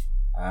stuff.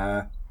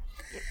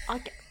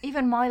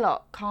 Even my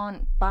lot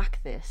can't back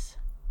this.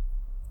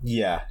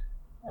 Yeah.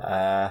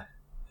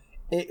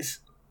 It's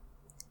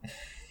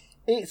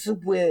a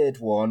weird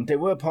one. There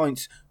were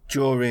points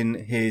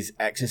during his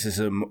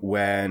exorcism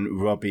when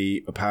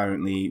Robbie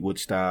apparently would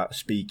start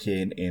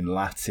speaking in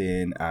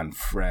Latin and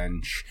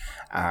French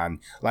and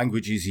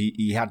languages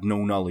he had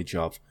no knowledge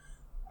of,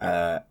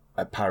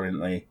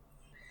 apparently.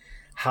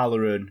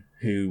 Halloran,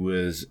 who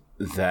was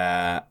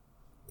there,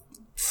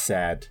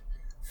 said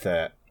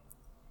that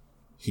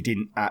he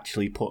didn't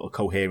actually put a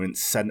coherent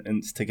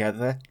sentence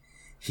together.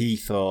 He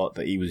thought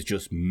that he was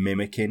just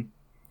mimicking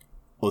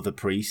other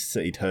priests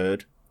that he'd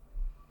heard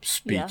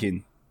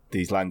speaking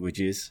these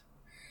languages.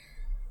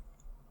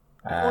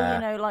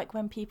 Or, like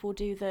when people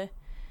do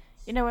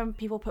when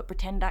people put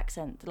pretend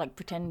accents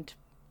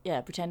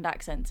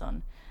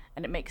on,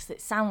 and it makes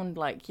it sound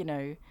like,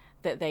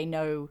 that they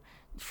know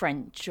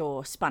French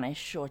or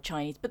Spanish or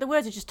Chinese, but the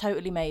words are just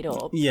totally made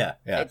up. Yeah.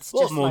 It's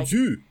just mon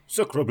Dieu,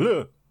 sacre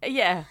bleu.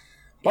 Yeah,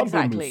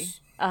 exactly.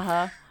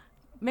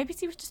 Maybe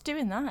he was just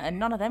doing that, and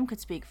none of them could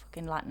speak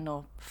fucking Latin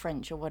or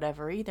French or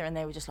whatever either, and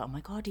they were just like, "Oh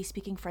my god, he's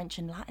speaking French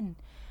and Latin.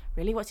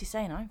 Really? What's he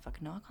saying? I don't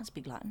fucking know. I can't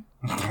speak Latin."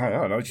 I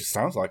don't know. It just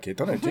sounds like it,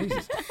 doesn't it?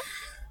 Jesus.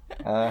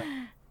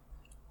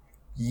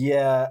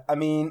 Yeah, I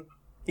mean,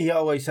 he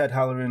always said,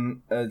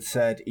 Halloran had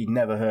said he'd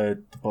never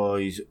heard the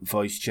boy's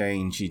voice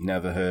change. He'd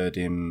never heard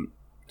him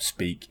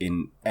speak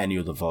in any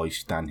other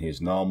voice than his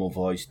normal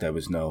voice. There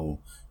was no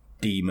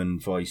demon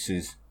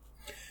voices.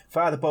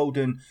 Father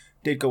Bowden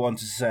did go on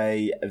to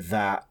say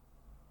that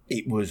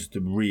it was the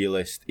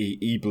realist.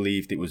 He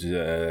believed it was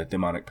a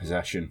demonic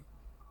possession.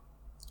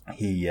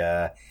 He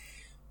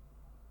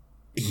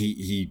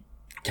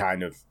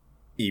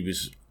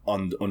was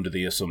under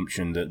the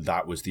assumption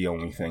that was the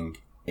only thing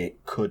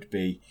it could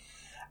be.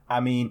 I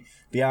mean,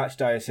 the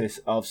Archdiocese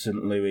of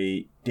St.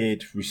 Louis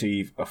did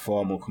receive a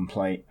formal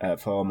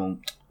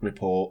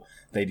report.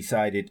 They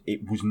decided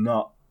it was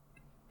not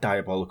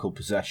diabolical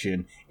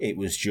possession. It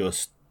was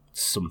just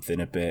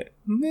something a bit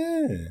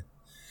meh.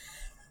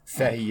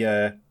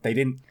 They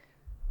didn't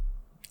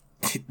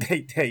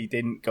they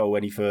didn't go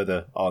any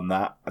further on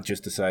that.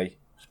 Just to say,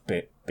 it's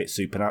a bit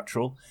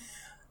supernatural.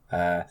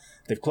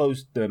 They've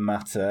closed the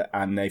matter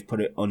and they've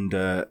put it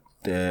under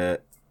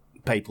the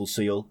papal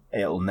seal.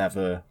 It'll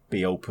never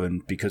be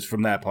opened because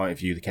from their point of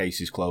view, the case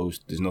is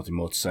closed. There's nothing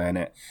more to say in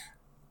it.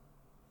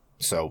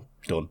 So,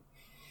 done.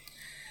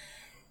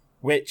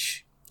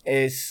 Which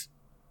is,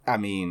 I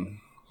mean,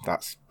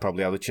 that's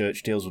probably how the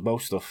church deals with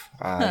most stuff.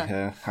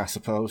 I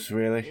suppose,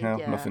 really. No,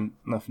 Yeah.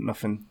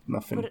 nothing.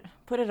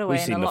 Put it away We've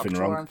in seen a locked nothing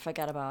drawer wrong. and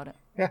forget about it.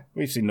 Yeah,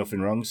 we've seen nothing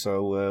wrong,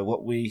 so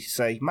what we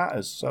say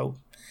matters. So,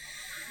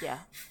 Yeah,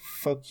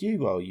 fuck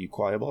you, all you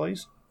choir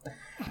boys.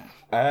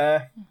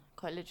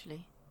 quite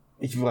literally.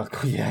 Well,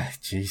 yeah,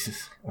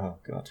 Jesus. Oh,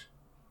 God.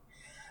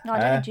 No, I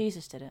don't think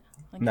Jesus did it.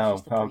 I think No,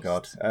 it's just the oh,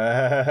 God.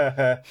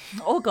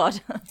 priests. Oh,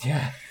 God.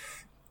 Yeah.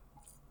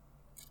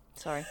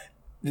 Sorry.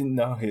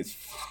 No, it's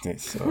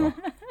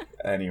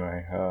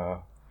anyway.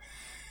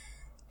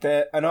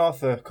 An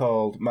author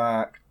called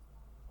Mark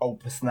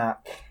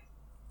Opasnak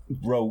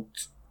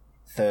wrote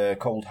the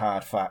Cold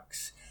Hard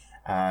Facts,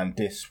 and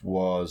this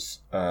was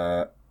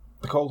the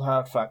cold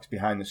hard facts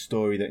behind the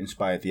story that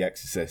inspired The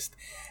Exorcist.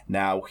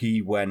 Now,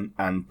 he went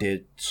and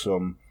did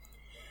some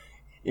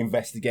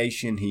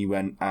investigation. He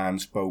went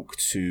and spoke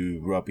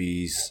to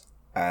Robbie's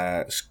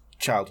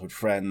childhood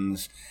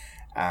friends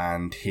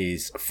and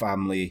his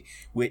family,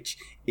 which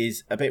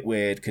is a bit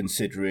weird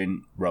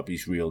considering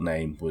Robbie's real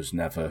name was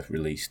never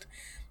released.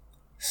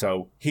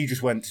 So he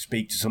just went to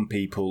speak to some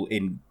people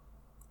in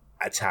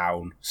a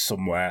town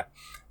somewhere,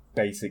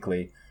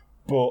 basically.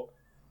 But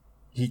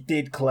he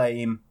did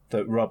claim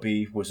that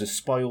Robbie was a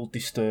spoiled,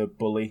 disturbed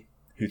bully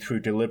who threw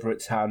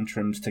deliberate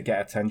tantrums to get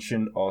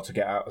attention or to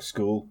get out of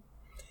school.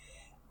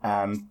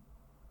 And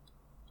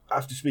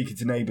after speaking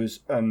to neighbours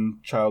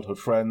and childhood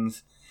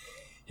friends,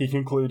 he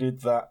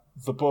concluded that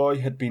the boy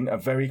had been a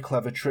very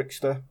clever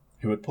trickster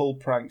who had pulled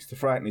pranks to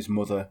frighten his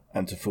mother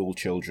and to fool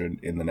children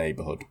in the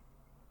neighbourhood.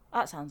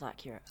 That sounds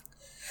accurate.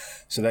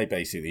 So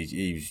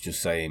he was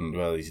just saying,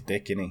 well, he's a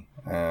dick, isn't he?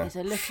 He's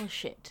a little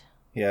shit.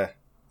 Yeah.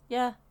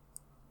 Yeah.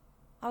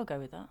 I'll go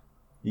with that.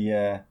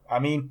 Yeah. I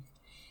mean,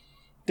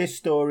 this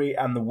story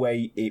and the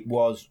way it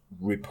was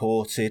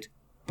reported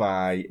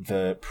by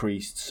the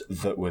priests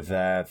that were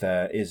there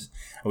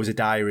was a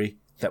diary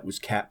that was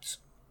kept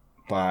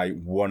by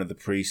one of the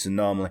priests, and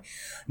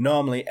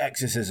normally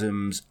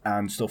exorcisms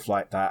and stuff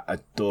like that are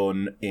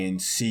done in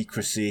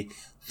secrecy.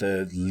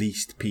 The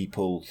least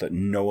people that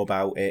know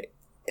about it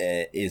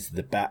is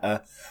the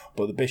better.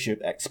 But the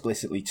bishop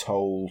explicitly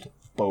told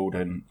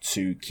Bowden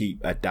to keep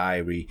a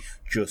diary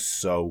just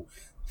so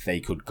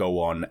they could go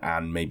on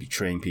and maybe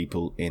train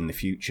people in the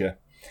future.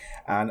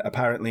 And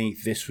apparently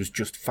this was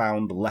just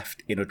found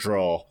left in a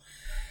drawer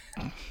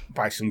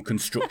by some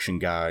construction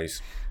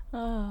guys.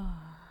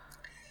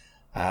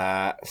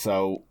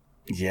 So,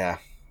 yeah.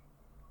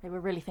 They were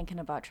really thinking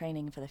about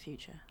training for the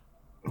future.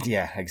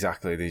 Yeah,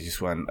 exactly. They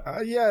just went,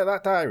 yeah,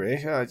 that diary,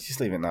 just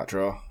leave it in that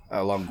drawer,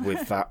 along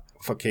with that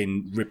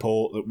fucking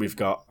report that we've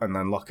got, and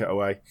then lock it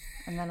away.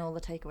 And then all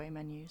the takeaway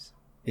menus.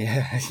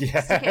 Yeah.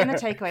 Stick it in the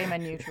takeaway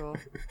menu drawer.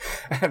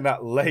 And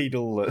that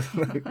ladle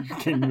that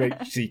can make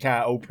so you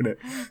can't open it.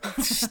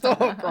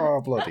 Stop! Oh,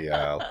 bloody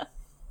hell.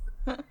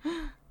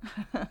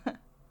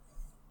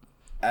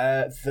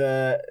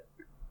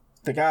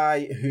 The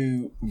guy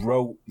who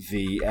wrote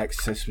The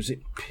Exorcist, was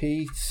it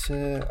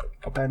Peter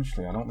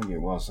Benchley? I don't think it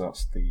was.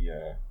 That's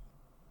the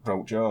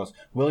wrote Jaws.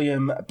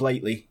 William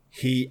Blakely.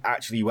 He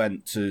actually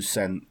went to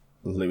St.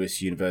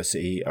 Louis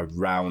University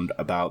around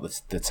about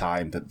the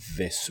time that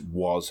this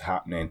was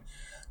happening.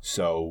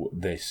 So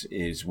this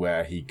is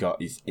where he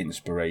got his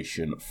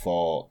inspiration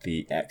for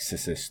The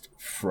Exorcist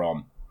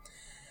from.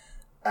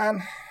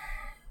 And,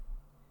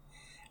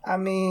 I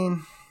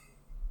mean,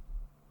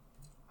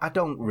 I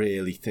don't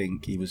really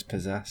think he was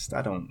possessed.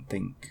 I don't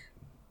think.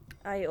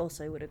 I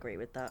also would agree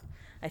with that.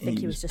 I think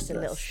he was just a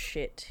little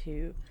shit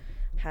who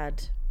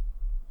had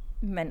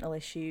mental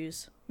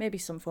issues, maybe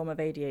some form of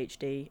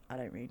ADHD, I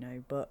don't really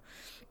know, but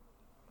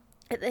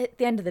at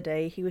the end of the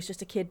day, he was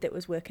just a kid that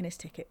was working his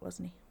ticket,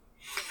 wasn't he?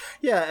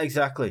 Yeah,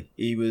 exactly.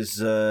 He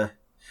was, I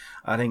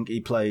think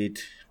he played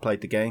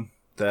the game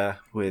there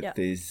with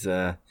his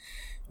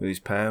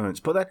parents.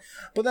 But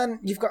then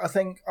you've got to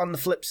think on the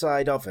flip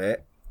side of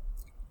it,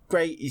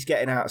 great, he's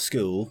getting out of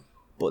school,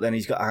 but then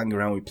he's got to hang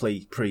around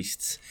with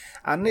priests.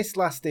 And this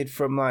lasted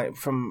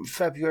from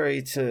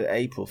February to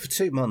April, for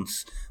 2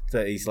 months,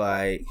 that he's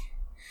like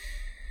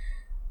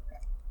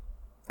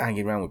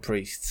hanging around with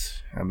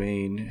priests. I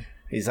mean,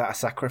 is that a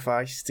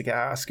sacrifice to get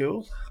out of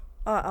school?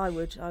 I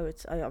would. I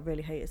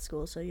really hated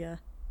school, so yeah,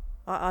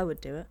 I would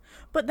do it.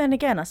 But then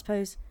again, I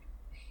suppose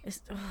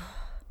it's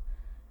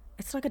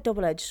like a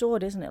double-edged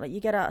sword, isn't it? Like, you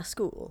get out of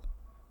school,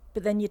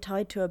 but then you're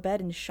tied to a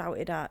bed and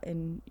shouted at,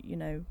 and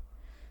yeah,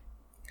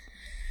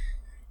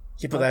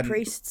 but then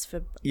priests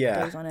for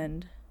days on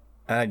end.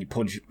 And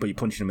you're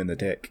punching them in the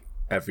dick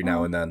every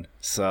now and then.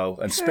 So,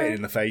 and spitting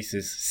in the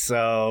faces.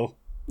 So,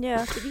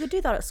 yeah, but you could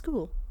do that at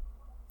school.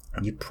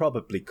 You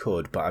probably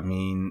could, but I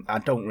mean, I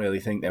don't really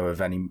think there were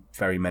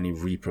very many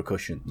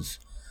repercussions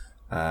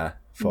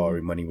for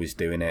him when he was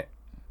doing it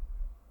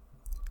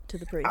to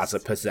the priest as a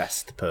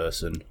possessed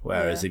person.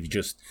 Whereas if you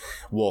just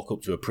walk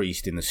up to a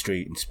priest in the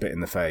street and spit in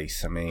the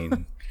face, I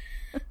mean,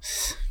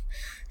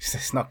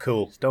 it's not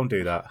cool. Don't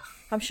do that.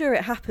 I'm sure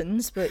it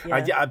happens, but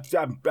yeah.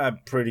 I'm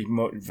pretty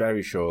much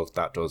very sure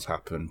that does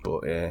happen,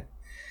 but yeah.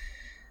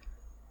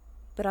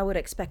 But I would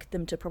expect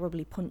them to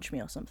probably punch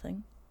me or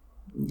something.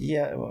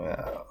 Yeah,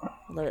 well,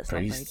 although it's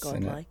not very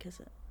godlike, is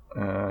it?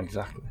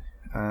 Exactly.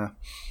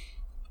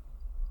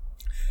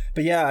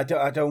 But yeah, I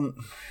don't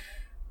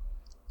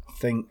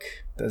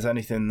think there's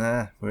anything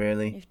there,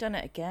 really. You've done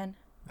it again.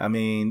 I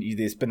mean,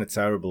 it's been a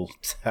terrible,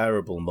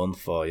 terrible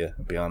month for you,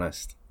 to be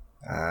honest.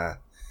 You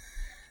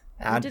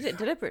did it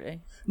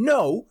deliberately?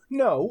 No.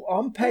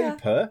 On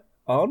paper,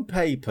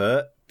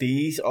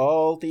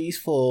 all these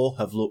 4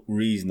 have looked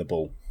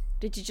reasonable.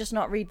 Did you just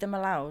not read them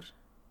aloud?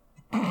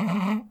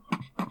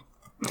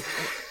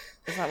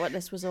 Is that what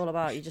this was all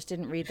about? You just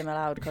didn't read them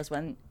aloud because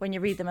when you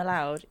read them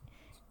aloud,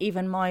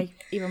 even my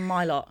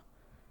lot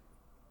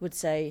would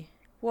say,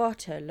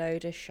 "What a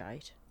load of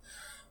shite."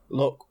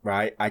 Look,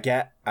 right,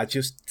 I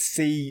just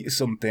see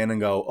something and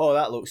go, "Oh,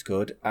 that looks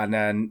good," and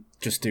then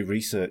just do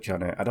research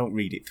on it. I don't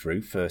read it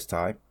through first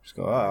time. Just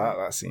go, "Oh,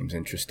 that seems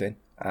interesting."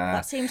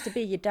 That seems to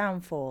be your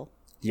downfall.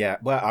 Yeah,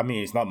 well, I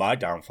mean, it's not my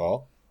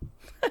downfall.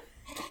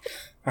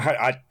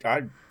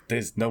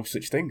 There's no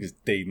such thing as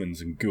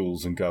demons and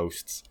ghouls and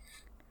ghosts.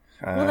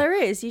 Well, there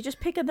is. You're just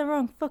picking the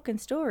wrong fucking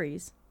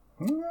stories.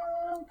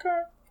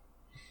 Okay.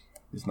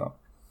 It's not.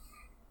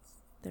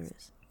 There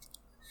is.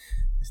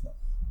 It's not.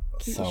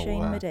 Keep your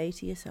shame a day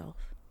to yourself.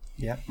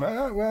 Yeah.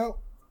 Well,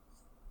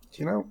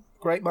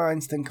 great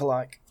minds think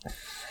alike.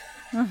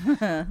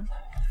 I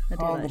do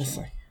like to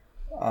say.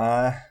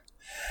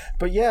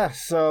 But yeah,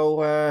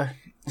 so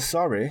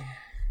sorry,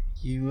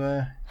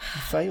 you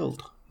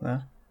failed.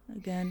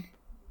 Again.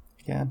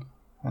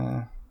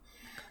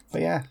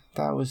 But yeah,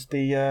 that was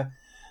the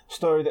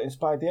story that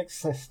inspired The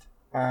Exorcist.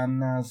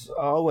 And as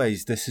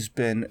always, this has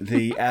been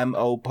the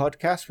MO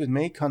podcast with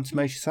me,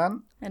 Consummation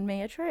Sant. And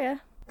me,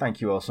 Atreya. Thank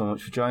you all so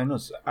much for joining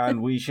us.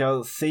 And we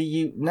shall see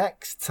you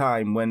next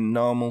time when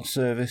normal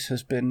service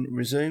has been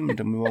resumed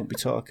and we won't be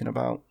talking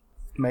about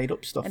made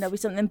up stuff. And there'll be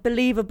something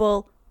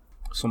believable.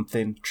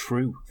 Something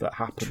true that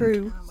happened.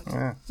 True.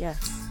 Yeah.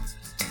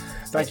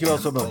 Thank you all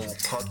so much.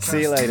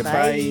 See you later.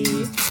 Bye.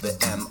 The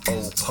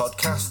MO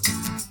podcast.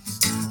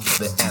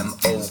 The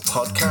MO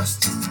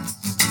podcast.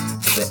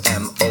 The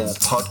MO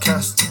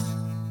podcast.